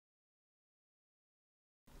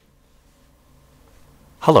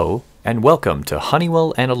Hello, and welcome to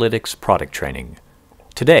Honeywell Analytics product training.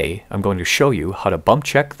 Today, I'm going to show you how to bump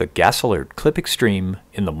check the GasAlertClip Extreme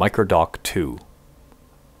in the MicroDock 2.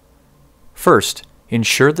 First,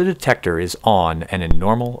 ensure the detector is on and in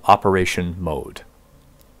normal operation mode.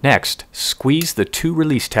 Next, squeeze the two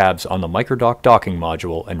release tabs on the MicroDock docking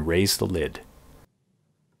module and raise the lid.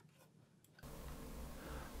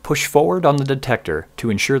 Push forward on the detector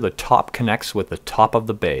to ensure the top connects with the top of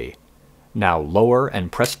the bay. Now lower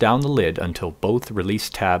and press down the lid until both release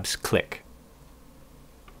tabs click.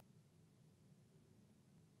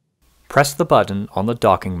 Press the button on the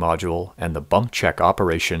docking module and the bump check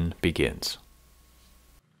operation begins.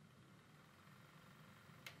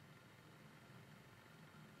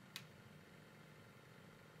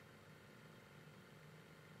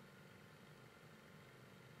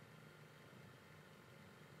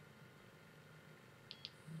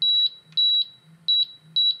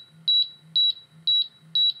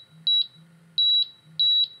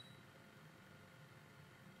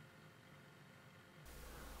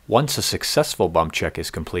 Once a successful bump check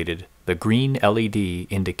is completed, the green LED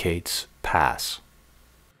indicates Pass.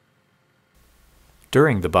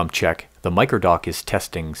 During the bump check, the MicroDock is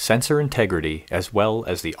testing sensor integrity as well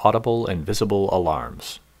as the audible and visible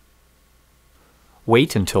alarms.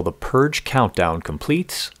 Wait until the purge countdown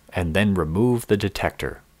completes and then remove the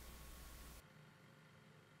detector.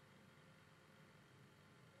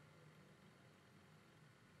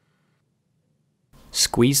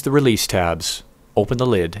 Squeeze the release tabs, open the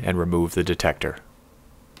lid and remove the detector.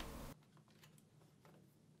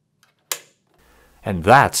 And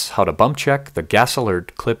that's how to bump check the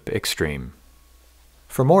GasAlertClip Extreme.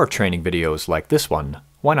 For more training videos like this one,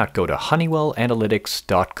 why not go to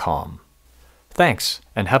honeywellanalytics.com. Thanks,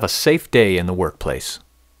 and have a safe day in the workplace.